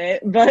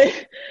investment.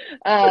 But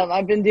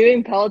I've been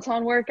doing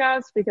Peloton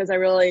workouts because I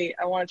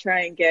want to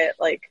try and get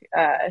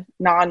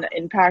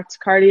non-impact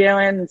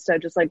cardio in instead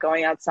of just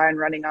going outside and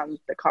running on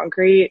the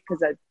concrete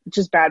because it's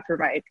just bad for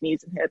my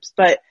knees and hips.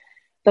 But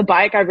the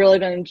bike I've really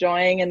been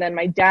enjoying. And then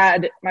my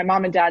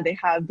mom and dad, they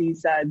have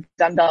these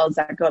dumbbells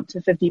that go up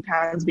to 50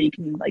 pounds, but you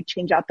can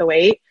change out the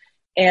weight.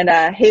 And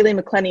Haley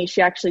McClenny,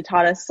 she actually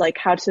taught us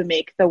how to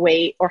make the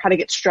weight or how to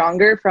get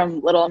stronger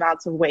from little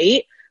amounts of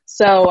weight.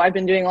 So I've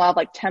been doing a lot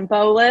of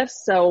tempo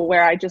lifts. So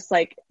where I just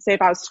say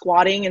if I was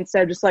squatting,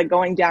 instead of just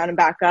going down and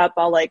back up,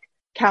 I'll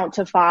count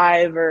to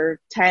 5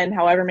 or 10,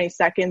 however many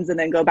seconds, and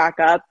then go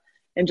back up.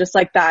 And just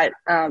that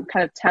kind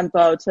of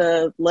tempo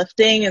to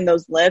lifting and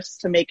those lifts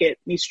to make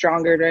me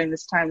stronger during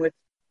this time with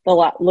the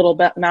little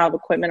bit amount of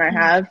equipment I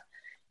have.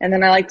 And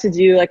then I like to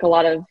do a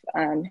lot of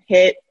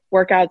HIIT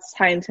workouts,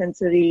 high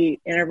intensity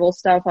interval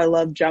stuff. I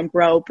love jump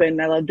rope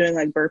and I love doing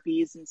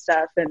burpees and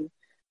stuff. And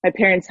my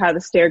parents have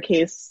a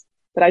staircase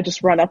that I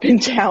just run up and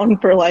down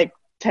for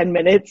 10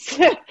 minutes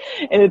and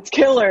it's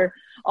killer.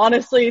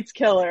 Honestly, it's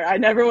killer. I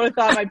never would have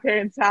thought my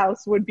parents'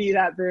 house would be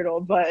that brutal,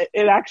 but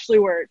it actually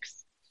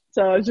works.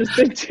 So I've just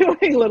been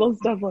doing little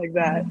stuff like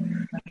that.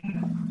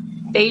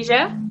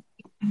 Deja?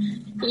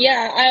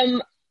 Yeah,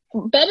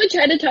 Bubba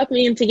tried to talk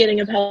me into getting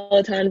a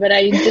Peloton, but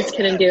I just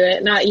couldn't do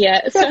it. Not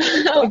yet. So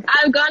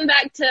I've gone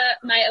back to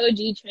my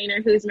OG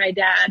trainer, who's my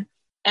dad,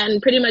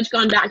 and pretty much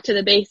gone back to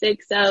the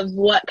basics of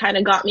what kind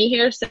of got me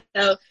here.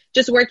 So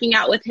just working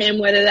out with him,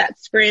 whether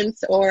that's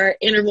sprints or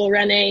interval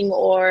running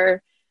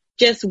or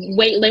just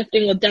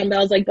weightlifting with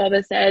dumbbells, like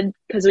Bubba said,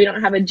 because we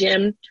don't have a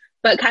gym,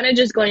 but kind of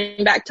just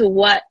going back to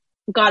what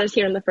got us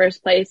here in the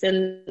first place.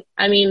 And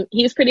I mean,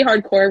 he's pretty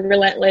hardcore,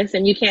 relentless,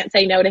 and you can't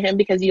say no to him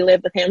because you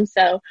live with him.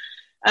 So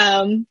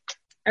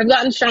I've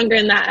gotten stronger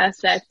in that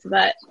aspect,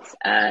 but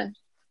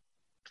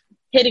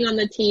hitting on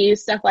the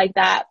tees, stuff like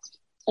that,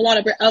 a lot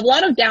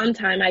of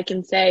downtime, I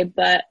can say.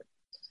 But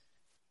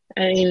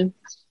I mean,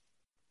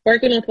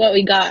 working with what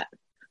we got,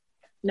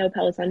 no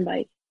Peloton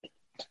bike.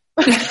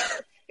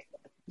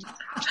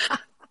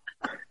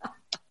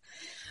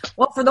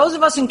 Well, for those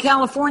of us in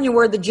California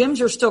where the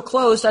gyms are still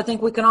closed, I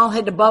think we can all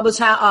head to Bubba's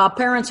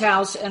parents'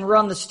 house and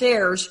run the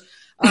stairs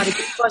to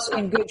keep us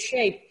in good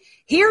shape.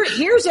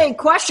 Here's a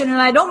question,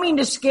 and I don't mean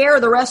to scare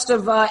the rest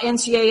of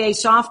NCAA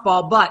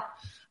softball, but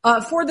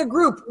for the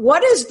group,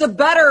 what is the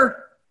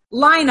better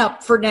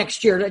lineup for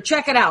next year?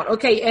 Check it out.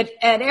 Okay,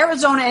 at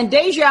Arizona and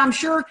Deja, I'm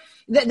sure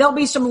that there'll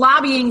be some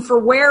lobbying for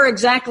where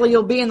exactly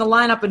you'll be in the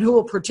lineup and who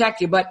will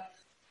protect you, but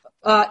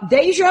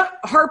Deja,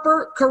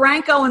 Harper,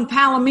 Karanko, and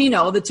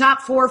Palomino, the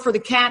top 4 for the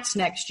Cats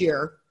next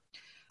year.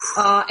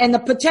 And the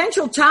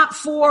potential top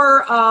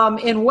 4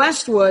 in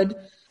Westwood,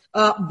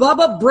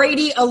 Bubba,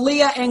 Brady,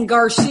 Aaliyah, and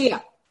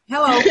Garcia.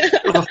 Hello.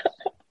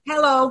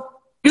 Hello.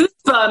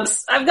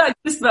 Goosebumps. I've got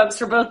goosebumps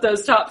for both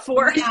those top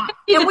 4. Yeah.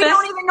 And we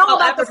don't even know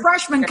about the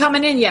freshmen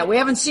coming in yet. We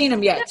haven't seen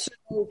them yet.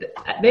 So.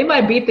 They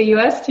might beat the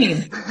U.S.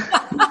 team.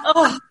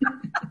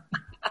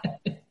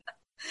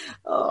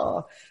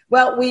 Oh.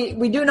 Well,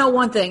 we do know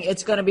one thing.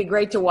 It's going to be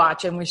great to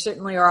watch, and we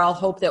certainly are all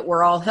hope that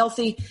we're all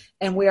healthy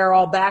and we are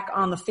all back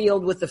on the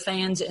field with the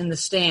fans in the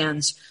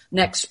stands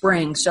next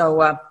spring.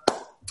 So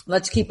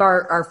let's keep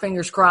our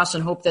fingers crossed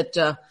and hope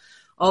that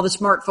all the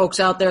smart folks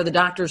out there, the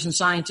doctors and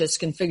scientists,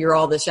 can figure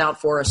all this out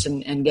for us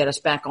and get us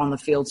back on the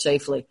field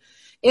safely.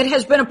 It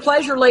has been a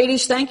pleasure,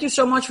 ladies. Thank you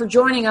so much for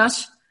joining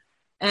us.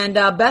 And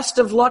best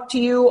of luck to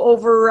you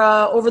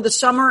over the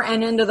summer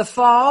and into the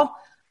fall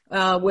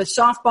with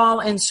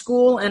softball and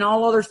school and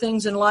all other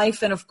things in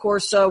life. And, of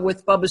course,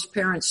 with Bubba's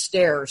parents'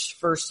 stairs,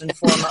 first and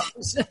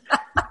foremost.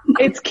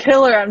 It's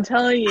killer, I'm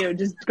telling you.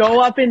 Just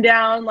go up and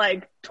down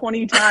like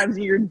 20 times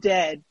and you're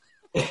dead.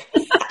 I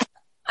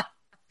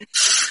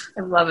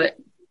love it.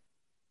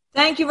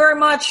 Thank you very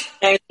much.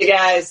 Thank you,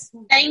 guys.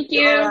 Thank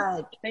you. All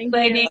right. Thank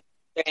you.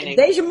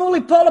 Deja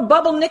Mulipola,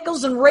 Bubba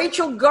Nichols, and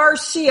Rachel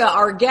Garcia,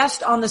 our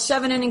guest on the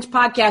 7 Innings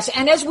podcast.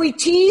 And as we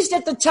teased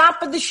at the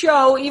top of the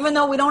show, even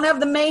though we don't have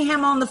the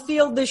mayhem on the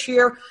field this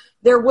year,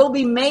 there will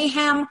be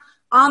mayhem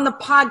on the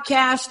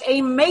podcast,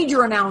 a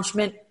major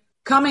announcement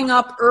coming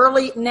up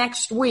early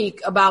next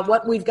week about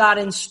what we've got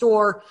in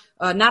store,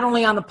 not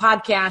only on the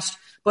podcast,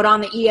 but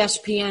on the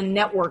ESPN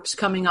networks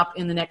coming up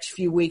in the next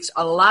few weeks.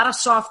 A lot of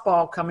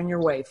softball coming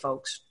your way,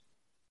 folks.